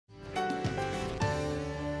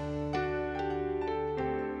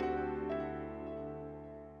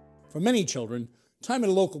For many children, time at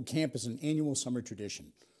a local camp is an annual summer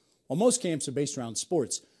tradition. While most camps are based around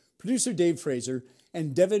sports, producer Dave Fraser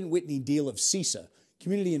and Devon Whitney-Deal of CISA,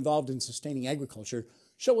 community involved in sustaining agriculture,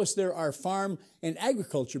 show us there are farm and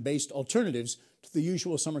agriculture-based alternatives to the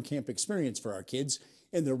usual summer camp experience for our kids,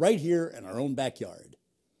 and they're right here in our own backyard.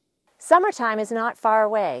 Summertime is not far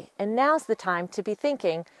away, and now's the time to be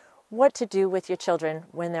thinking what to do with your children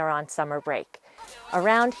when they're on summer break.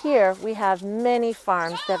 Around here, we have many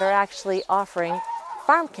farms that are actually offering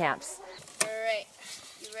farm camps. All right,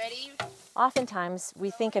 you ready? Oftentimes, we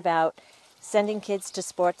think about sending kids to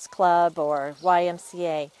sports club or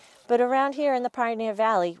YMCA, but around here in the Pioneer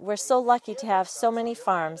Valley, we're so lucky to have so many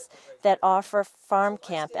farms that offer farm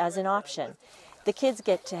camp as an option. The kids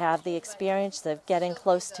get to have the experience of getting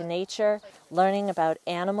close to nature, learning about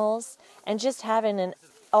animals, and just having an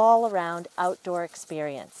all-around outdoor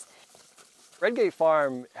experience. Redgate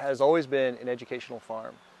Farm has always been an educational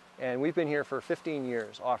farm, and we've been here for 15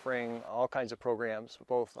 years offering all kinds of programs,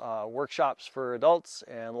 both workshops for adults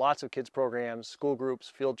and lots of kids programs, school groups,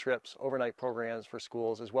 field trips, overnight programs for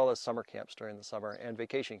schools, as well as summer camps during the summer and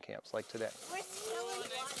vacation camps like today.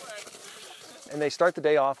 And they start the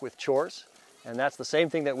day off with chores, and that's the same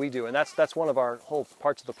thing that we do, and that's one of our whole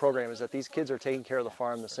parts of the program, is that these kids are taking care of the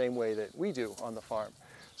farm the same way that we do on the farm.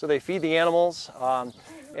 So they feed the animals,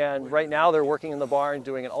 and right now they're working in the barn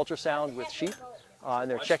doing an ultrasound with sheep, and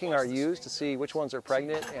they're checking our ewes to see which ones are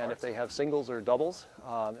pregnant and if they have singles or doubles.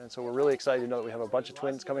 And so we're really excited to know that we have a bunch of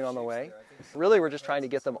twins coming on the way. Really, we're just trying to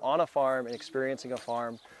get them on a farm and experiencing a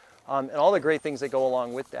farm, and all the great things that go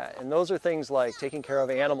along with that. And those are things like taking care of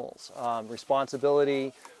animals,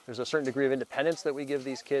 responsibility. There's a certain degree of independence that we give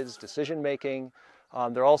these kids, decision making.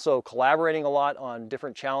 They're also collaborating a lot on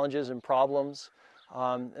different challenges and problems.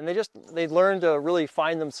 And they learn to really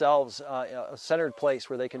find themselves a centered place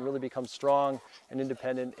where they can really become strong and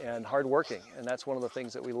independent and hardworking. And that's one of the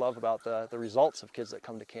things that we love about the results of kids that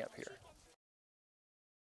come to camp here.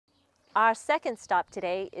 Our second stop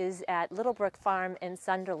today is at Littlebrook Farm in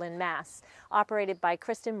Sunderland, Mass., operated by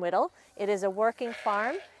Kristen Whittle. It is a working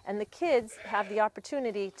farm, and the kids have the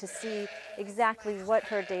opportunity to see exactly what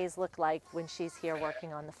her days look like when she's here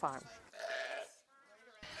working on the farm.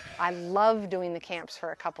 I love doing the camps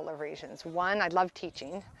for a couple of reasons. One, I love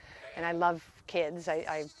teaching, and I love kids.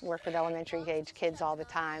 I work with elementary age kids all the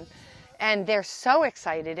time. And they're so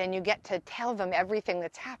excited, and you get to tell them everything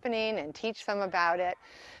that's happening and teach them about it.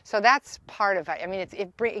 So that's part of it. I mean,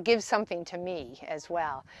 it gives something to me as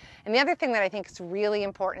well. And the other thing that I think is really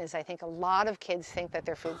important is I think a lot of kids think that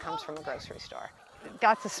their food comes from a grocery store.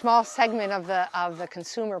 That's a small segment of the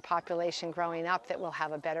consumer population growing up that will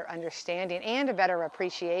have a better understanding and a better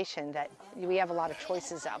appreciation that we have a lot of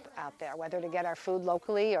choices out there, whether to get our food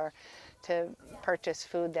locally or to purchase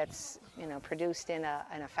food that's, you know, produced in a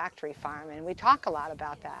factory farm, and we talk a lot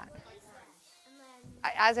about that.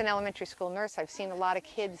 As an elementary school nurse, I've seen a lot of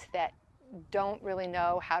kids that don't really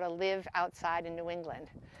know how to live outside in New England,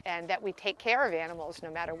 and that we take care of animals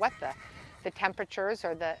no matter what the temperatures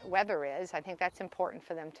or the weather is. I think that's important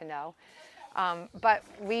for them to know. But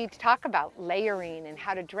we talk about layering and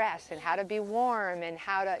how to dress and how to be warm and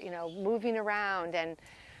how to, you know, moving around, and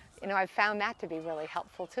you know, I've found that to be really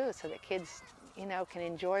helpful too, so that kids, you know, can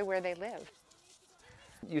enjoy where they live.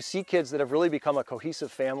 You see kids that have really become a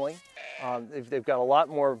cohesive family. They've got a lot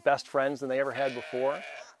more best friends than they ever had before,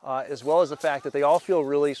 as well as the fact that they all feel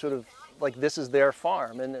really sort of like this is their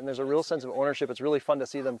farm, and there's a real sense of ownership. It's really fun to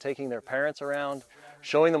see them taking their parents around,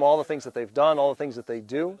 showing them all the things that they've done, all the things that they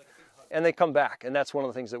do, and they come back. And that's one of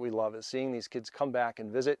the things that we love, is seeing these kids come back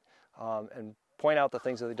and visit and point out the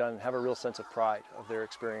things that they've done and have a real sense of pride of their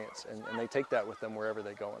experience, and they take that with them wherever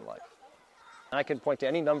they go in life. And I can point to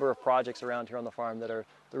any number of projects around here on the farm that are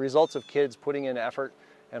the results of kids putting in effort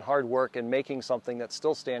and hard work and making something that's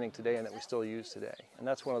still standing today and that we still use today. And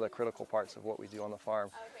that's one of the critical parts of what we do on the farm,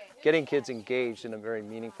 getting kids engaged in a very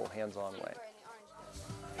meaningful, hands-on way.